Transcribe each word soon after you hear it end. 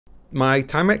my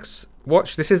Timex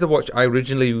watch. This is the watch I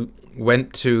originally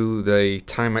went to the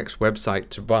Timex website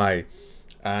to buy,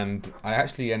 and I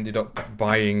actually ended up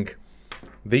buying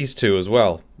these two as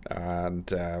well,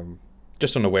 and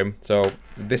just on a whim. So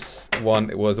this one,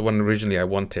 it was the one originally I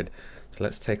wanted. So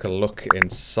let's take a look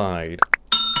inside.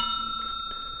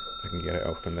 I can get it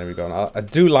open. There we go. I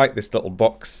do like this little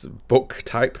book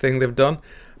type thing they've done.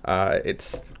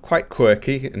 It's quite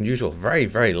quirky, unusual, very,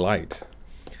 very light.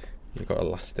 You've got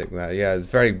elastic there. Yeah, it's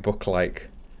very book-like.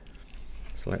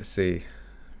 So let's see.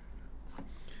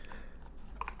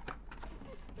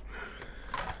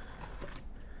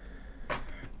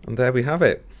 And there we have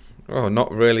it. Oh,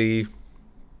 not really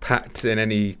packed in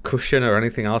any cushion or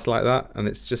anything else like that. And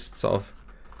it's just sort of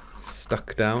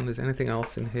stuck down. Is there anything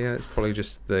else in here? It's probably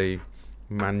just the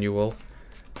manual.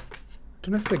 I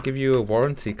don't know if they give you a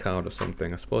warranty card or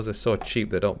something. I suppose they're so cheap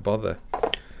they don't bother.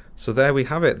 So there we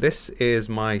have it. This is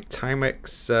my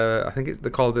Timex, I think they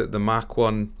called it the Mark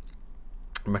 1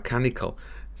 mechanical.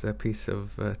 Is there a piece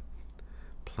of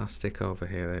plastic over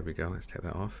here? There we go. Let's take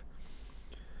that off.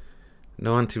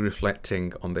 No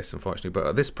anti-reflecting on this, unfortunately, but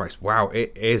at this price, wow,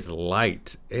 it is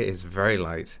light. It is very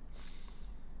light.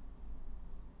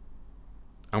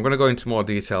 I'm going to go into more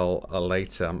detail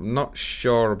later. I'm not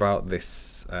sure about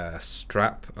this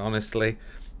strap, honestly.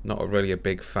 Not really a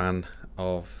big fan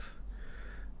of.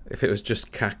 If it was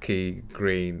just khaki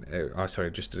green, sorry,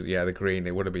 just yeah, the green,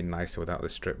 it would have been nicer without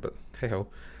this strip. But hey ho.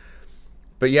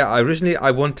 But yeah, originally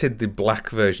I wanted the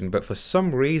black version, but for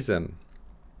some reason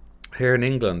here in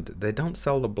England they don't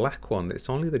sell the black one. It's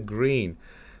only the green,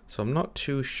 so I'm not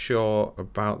too sure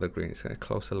about the green. Let's get a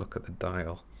closer look at the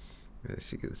dial.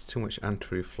 There's too much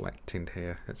anti-reflecting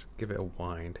here. Let's give it a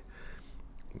wind.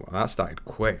 Well, that started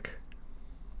quick.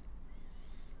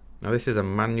 Now this is a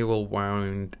manual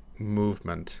wound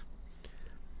movement.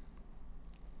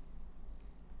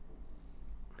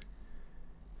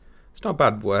 It's not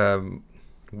bad.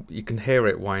 You can hear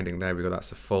it winding. There we go. That's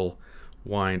the full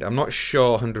wind. I'm not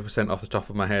sure 100% off the top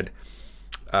of my head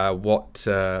what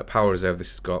power reserve this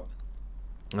has got.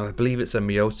 I believe it's a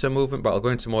Miyota movement, but I'll go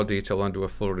into more detail and do a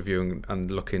full review and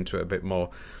look into it a bit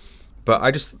more. But I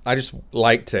just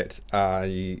liked it.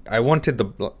 I wanted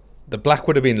the black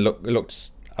would have been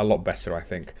looked a lot better, I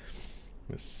think.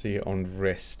 Let's see it on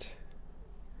wrist.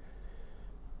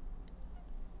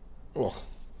 Oh,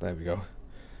 there we go.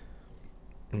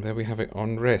 And there we have it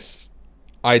on wrist.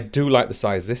 I do like the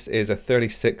size. This is a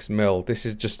 36mm. This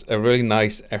is just a really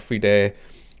nice everyday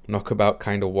knockabout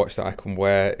kind of watch that I can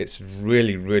wear. It's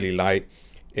really, really light.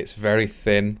 It's very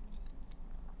thin.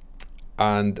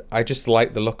 And I just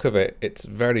like the look of it. It's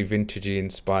very vintagey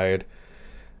inspired.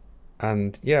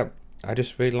 And yeah, I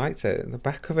just really liked it. The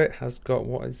back of it has got,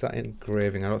 what is that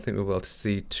engraving? I don't think we'll be able to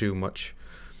see too much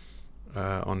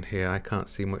on here. I can't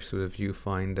see much through the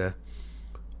viewfinder.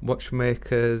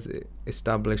 Watchmakers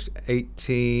established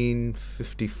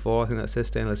 1854. I think that says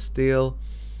stainless steel.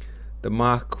 The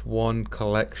Mark 1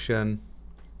 collection.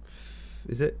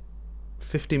 Is it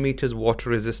 50 meters water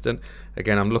resistant?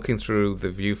 Again, I'm looking through the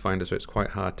viewfinder, so it's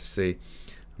quite hard to see.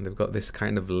 And they've got this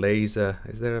kind of laser.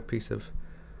 Is there a piece of?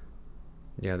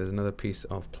 Yeah, there's another piece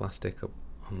of plastic up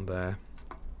on there.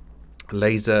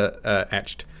 Laser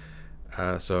etched.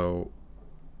 So,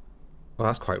 well,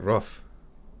 that's quite rough.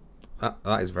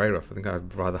 That is very rough. I think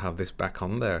I'd rather have this back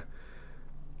on there.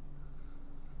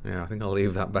 Yeah, I think I'll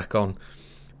leave that back on.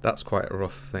 That's quite a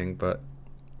rough thing, but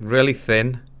really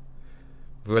thin,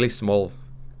 really small.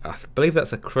 I believe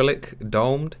that's acrylic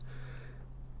domed.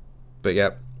 But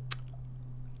yeah,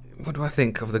 what do I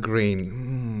think of the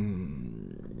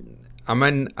green? I'm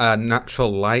in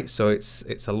natural light, so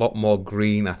it's a lot more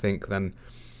green, I think, than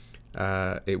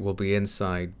it will be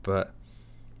inside. But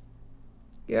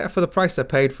yeah, for the price I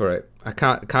paid for it, I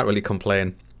can't really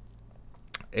complain.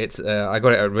 It's I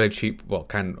got it at a really cheap, well,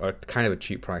 kind of a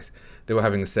cheap price. They were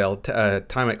having a sale.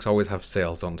 Timex always have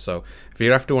sales on, so if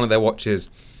you're after one of their watches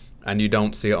and you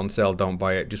don't see it on sale, don't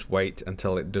buy it. Just wait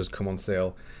until it does come on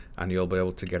sale, and you'll be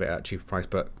able to get it at a cheaper price.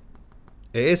 But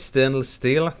it is stainless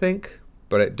steel, I think,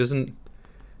 but it doesn't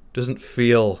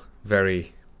feel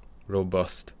very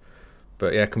robust.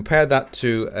 But yeah, compare that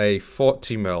to a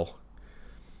 40mm.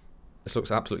 This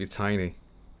looks absolutely tiny,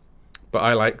 but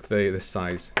I like this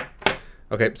size.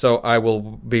 Okay, so I will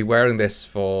be wearing this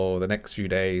for the next few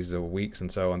days or weeks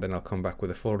and so on, then I'll come back with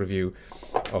a full review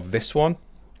of this one.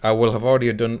 I will have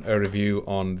already done a review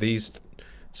on these,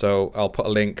 so I'll put a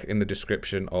link in the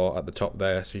description or at the top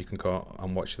there so you can go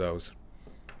and watch those.